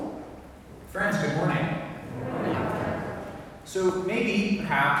So maybe,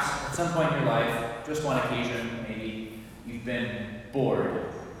 perhaps, at some point in your life, just one occasion, maybe you've been bored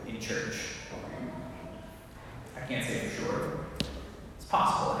in church. I can't say for sure. It's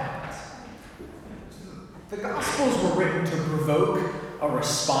possible it happens. The Gospels were written to provoke a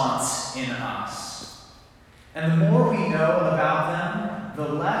response in us. And the more we know about them,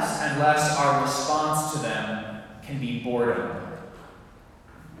 the less and less our response to them can be boredom.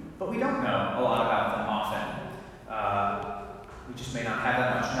 But we don't know a lot about them often. We just may not have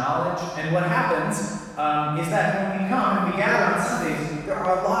that much knowledge. And what happens is that when we come and we gather on Sundays, there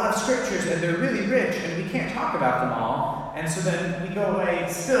are a lot of scriptures and they're really rich and we can't talk about them all. And so then we go away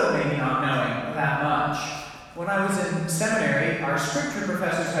still maybe not knowing that much. When I was in seminary, our scripture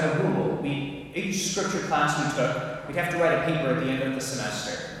professors had a rule. Each scripture class we took, we'd have to write a paper at the end of the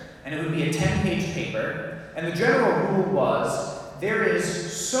semester. And it would be a 10-page paper. And the general rule was, there is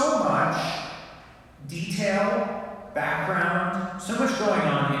so much detail, background, so much going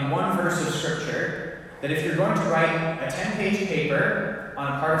on in one verse of Scripture that if you're going to write a 10-page paper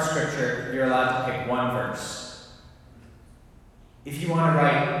on a part of Scripture, you're allowed to pick one verse. If you want to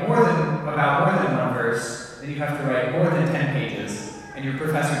write about more than one verse, then you have to write more than 10 pages, and your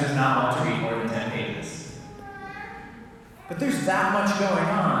professor does not want to read more than 10 pages. But there's that much going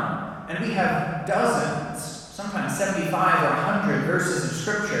on, and we have dozens, sometimes 75 or 100 verses of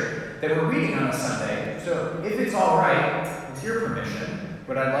Scripture that we're reading on a Sunday. So if it's all right, with your permission,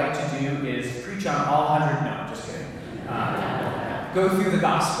 what I'd like to do is preach on all 100, no, just kidding. Go through the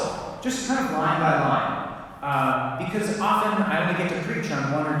gospel, just kind of line by line. Because often I only get to preach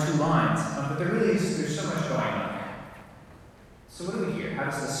on one or two lines, but there's so much going on here. So what do we hear? How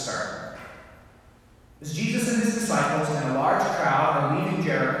does this start? As Jesus and his disciples and a large crowd are leaving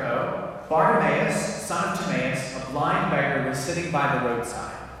Jericho, Bartimaeus, son of Timaeus, a blind beggar, was sitting by the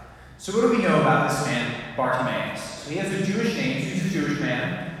roadside. So what do we know about this man, Bartimaeus? So he has a Jewish name, so he's a Jewish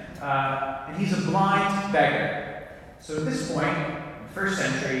man, and he's a blind beggar. So at this point, in the first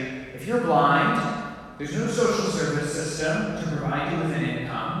century, if you're blind, there's no social service system to provide you with an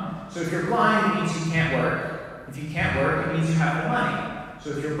income. So if you're blind, it means you can't work. If you can't work, it means you have no money. So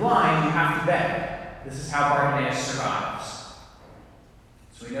if you're blind, you have to beg. This is how Bartimaeus survives.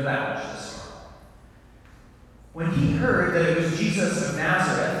 So we know that much this story. When he heard that it was Jesus of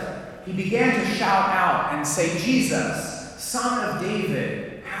Nazareth, he began to shout out and say, "Jesus, Son of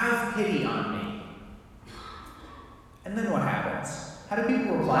David, have pity on me." And then what happens? How do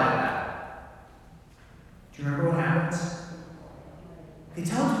people reply to that? Do you remember what happens? They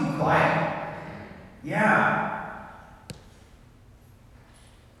tell him to be quiet. Yeah.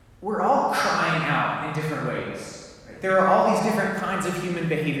 We're all crying out in different ways. There are all these different kinds of human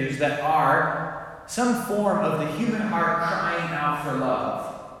behaviors that are some form of the human heart crying out for love.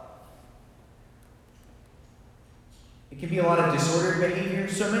 It can be a lot of disordered behavior.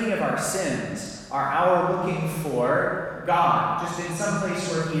 So many of our sins are our looking for God, just in some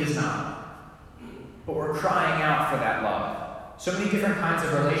place where he is not. But we're crying out for that love. So many different kinds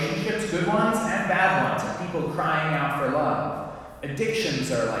of relationships, good ones and bad ones, and people crying out for love.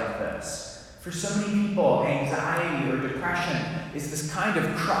 Addictions are like this. For so many people, anxiety or depression is this kind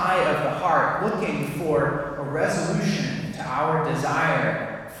of cry of the heart, looking for a resolution to our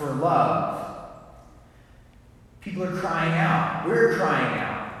desire for love. People are crying out. We're crying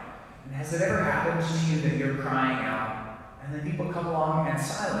out. And has it ever happened to you that you're crying out, and then people come along and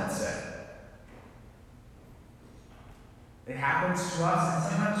silence it? It happens to us, and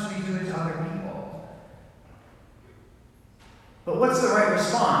sometimes we do it to other people. But what's the right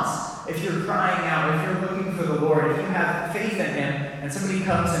response? If you're crying out, if you're looking for the Lord, if you have faith in him, and somebody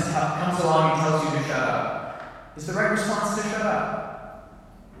comes along and tells you to shut up, is the right response to shut up?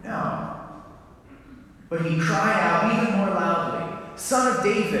 No. But he cried out even more loudly, "Son of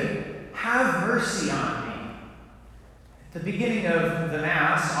David, have mercy on me." At the beginning of the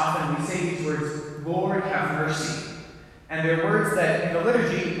Mass, often we say these words, "Lord, have mercy." And they're words that in the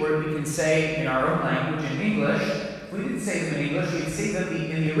liturgy where we can say in our own language, in English. If we didn't say them in English, we'd say them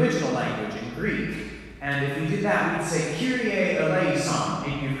in the original language, in Greek. And if we did that, we'd say, "Kyrie eleison."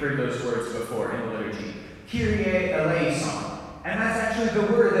 Maybe you've heard those words before in the liturgy. Kyrie eleison. And that's actually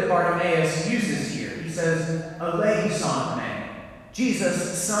the word that Bartimaeus uses here. He says, "Eleison me."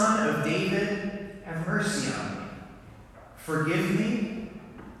 Jesus, Son of David, have mercy on me. Forgive me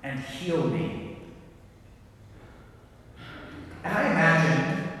and heal me. And I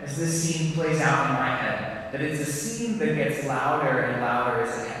imagine, as this scene plays out in my head, that it's a scene that gets louder and louder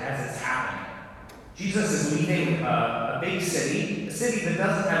as it's happening. Jesus is leaving a big city, a city that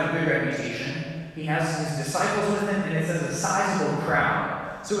doesn't have a good reputation. He has his disciples with him, and it says a sizable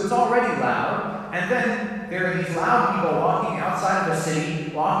crowd. So it's already loud, and then there are these loud people walking outside of the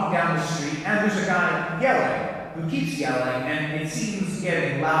city, walking down the street, and there's a guy yelling, who keeps yelling, and it seems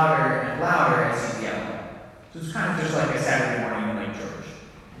getting louder and louder as he's yelling. So it's kind of just like a Saturday morning in Lake George.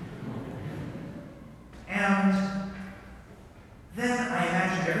 And then I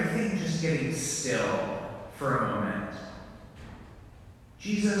imagine everything just getting still for a moment.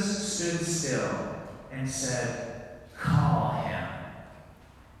 Jesus stood still and said, "Call him."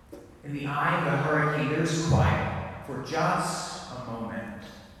 In the eye of the hurricane, there's quiet for just a moment.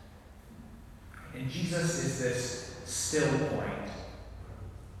 And Jesus is this still point.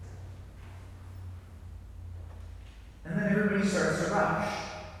 And then everybody starts to rush.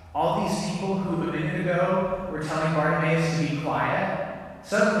 All these people who a minute ago were telling Bartimaeus to be quiet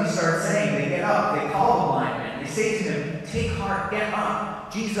suddenly start saying, they get up, they call the blind man, they say to him, "Take heart, get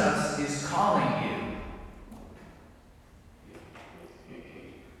up, Jesus is calling you."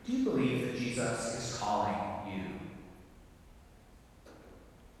 Do you believe that Jesus is calling you?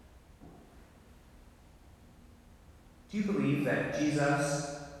 Do you believe that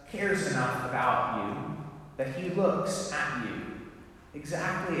Jesus cares enough about you that he looks at you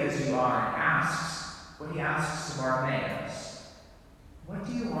exactly as you are and asks what he asks to Bartimaeus? "What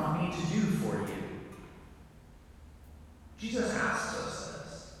do you want me to do for you?" Jesus asks us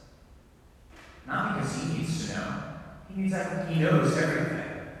this. Not because he needs to know. He knows everything.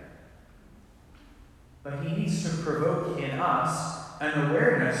 But he needs to provoke in us an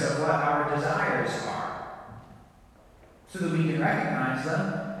awareness of what our desires are, so that we can recognize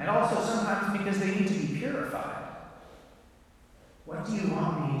them, and also sometimes because they need to be purified. What do you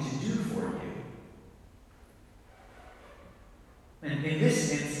want me to do for you? And in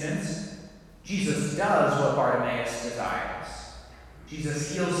this instance, Jesus does what Bartimaeus desires.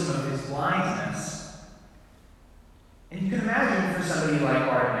 Jesus heals him of his blindness. And you can imagine for somebody like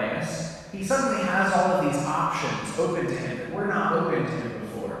Bartimaeus, he suddenly has all of these options open to him that were not open to him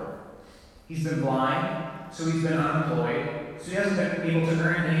before. He's been blind, so he's been unemployed, so he hasn't been able to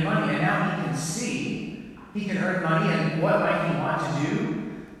earn any money, and now he can see. He can earn money, and what might he want to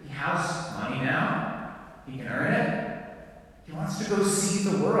do? He has money now. He can earn it. He wants to go see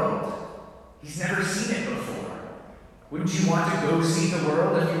the world. He's never seen it before. Wouldn't you want to go see the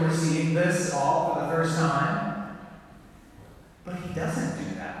world if you were seeing this all for the first time? But he doesn't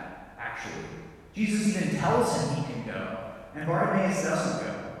do that, actually. Jesus even tells him he can go, and Bartimaeus doesn't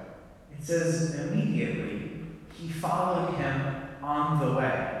go. It says, immediately he followed him on the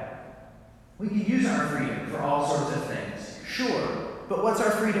way. We can use our freedom for all sorts of things, sure, but what's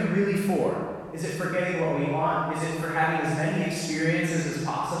our freedom really for? Is it for getting what we want? Is it for having as many experiences as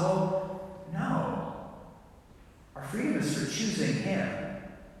possible? No. Our freedom is for choosing him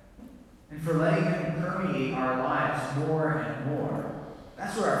and for letting him permeate our lives more and more.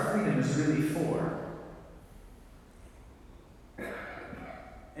 That's what our freedom is really for.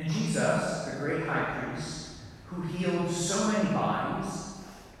 And Jesus, the great high priest, who healed so many bodies,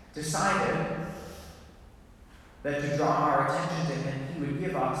 decided that to draw our attention to him, he would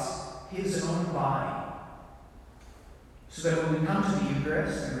give us his own body. So that when we come to the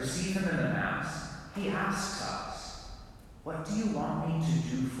Eucharist and receive him in the Mass, he asks us, "What do you want me to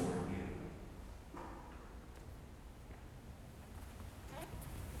do for you?"